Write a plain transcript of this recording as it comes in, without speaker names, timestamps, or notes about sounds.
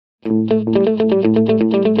Hey,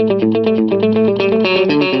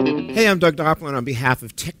 I'm Doug Doppler, and on behalf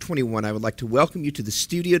of Tech21, I would like to welcome you to the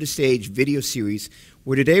Studio to Stage video series,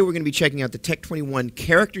 where today we're going to be checking out the Tech21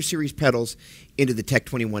 Character Series pedals into the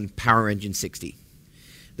Tech21 Power Engine 60.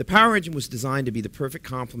 The Power Engine was designed to be the perfect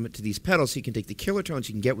complement to these pedals, so you can take the killer tones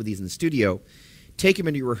you can get with these in the studio, take them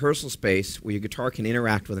into your rehearsal space where your guitar can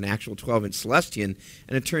interact with an actual 12-inch Celestion,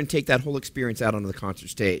 and in turn take that whole experience out onto the concert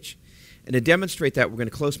stage. And to demonstrate that, we're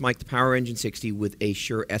going to close mic the Power Engine 60 with a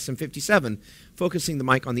Shure SM57, focusing the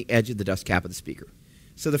mic on the edge of the dust cap of the speaker.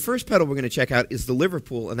 So the first pedal we're going to check out is the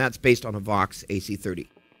Liverpool, and that's based on a Vox AC30.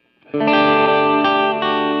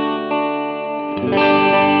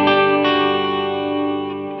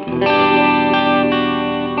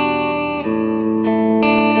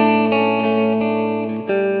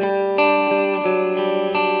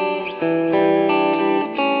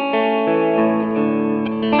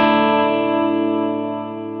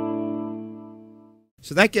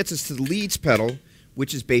 So that gets us to the leads pedal,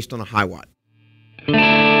 which is based on a high watt.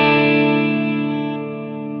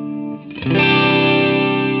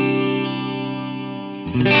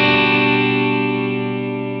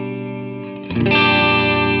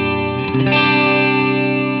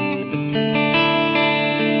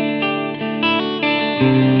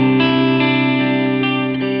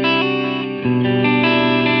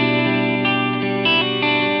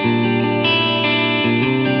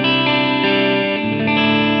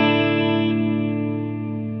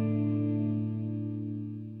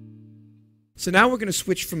 So now we're going to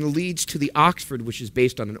switch from the leads to the Oxford, which is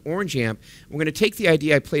based on an orange amp. We're going to take the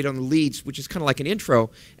idea I played on the leads, which is kind of like an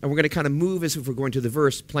intro, and we're going to kind of move as if we're going to the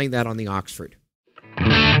verse, playing that on the Oxford.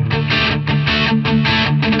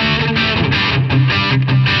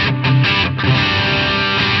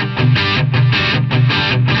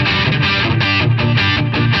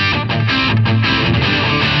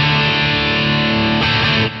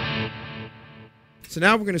 So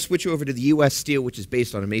now we're going to switch over to the US Steel, which is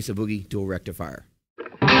based on a Mesa Boogie dual rectifier.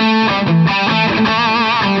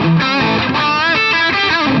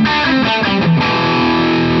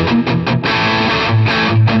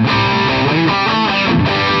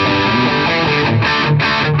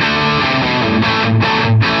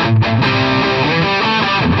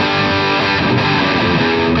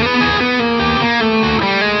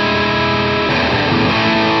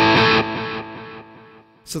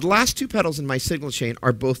 So the last two pedals in my signal chain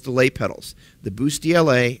are both delay pedals, the Boost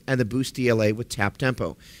DLA and the Boost DLA with tap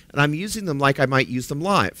tempo. And I'm using them like I might use them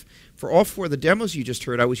live. For all four of the demos you just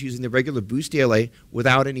heard, I was using the regular Boost DLA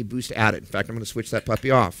without any boost added. In fact, I'm going to switch that puppy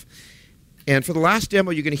off. And for the last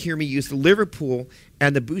demo, you're going to hear me use the Liverpool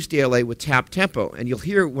and the Boost DLA with tap tempo. And you'll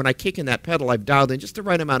hear when I kick in that pedal, I've dialed in just the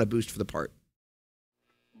right amount of boost for the part.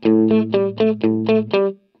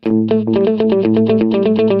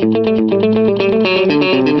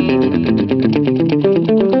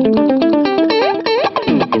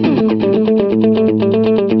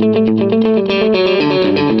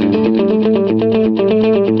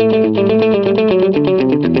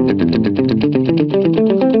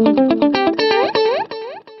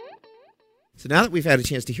 So now that we've had a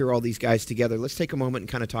chance to hear all these guys together, let's take a moment and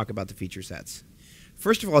kind of talk about the feature sets.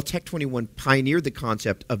 First of all, Tech21 pioneered the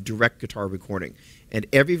concept of direct guitar recording, and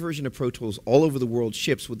every version of Pro Tools all over the world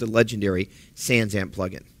ships with the legendary SansAmp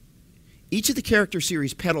plugin. Each of the Character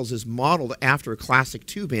Series pedals is modeled after a classic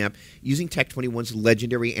tube amp using Tech21's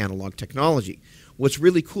legendary analog technology. What's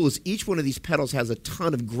really cool is each one of these pedals has a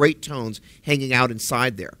ton of great tones hanging out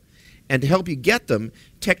inside there. And to help you get them,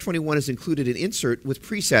 Tech21 has included an insert with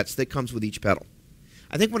presets that comes with each pedal.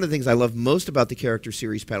 I think one of the things I love most about the Character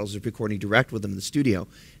Series pedals is recording direct with them in the studio,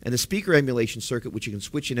 and the speaker emulation circuit, which you can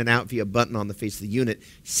switch in and out via a button on the face of the unit,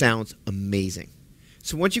 sounds amazing.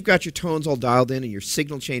 So once you've got your tones all dialed in and your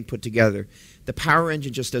signal chain put together, the Power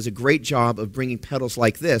Engine just does a great job of bringing pedals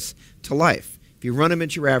like this to life. If you run them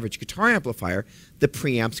into your average guitar amplifier, the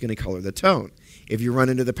preamp's going to color the tone. If you run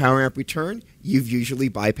into the Power Amp Return, you've usually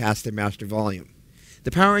bypassed the master volume. The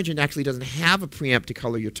Power Engine actually doesn't have a preamp to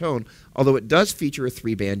color your tone, although it does feature a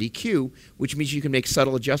 3-band EQ, which means you can make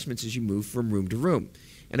subtle adjustments as you move from room to room.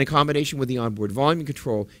 And in combination with the onboard volume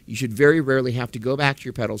control, you should very rarely have to go back to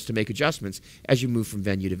your pedals to make adjustments as you move from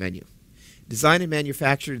venue to venue. Designed and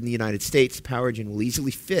manufactured in the United States, the Power Engine will easily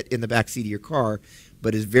fit in the back seat of your car,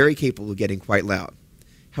 but is very capable of getting quite loud.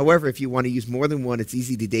 However, if you want to use more than one, it's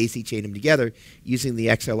easy to daisy chain them together using the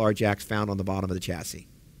XLR jacks found on the bottom of the chassis.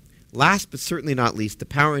 Last but certainly not least, the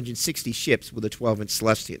Power Engine 60 ships with a 12-inch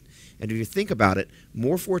Celestion. And if you think about it,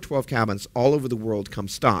 more 412 cabinets all over the world come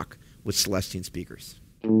stock with Celestion speakers.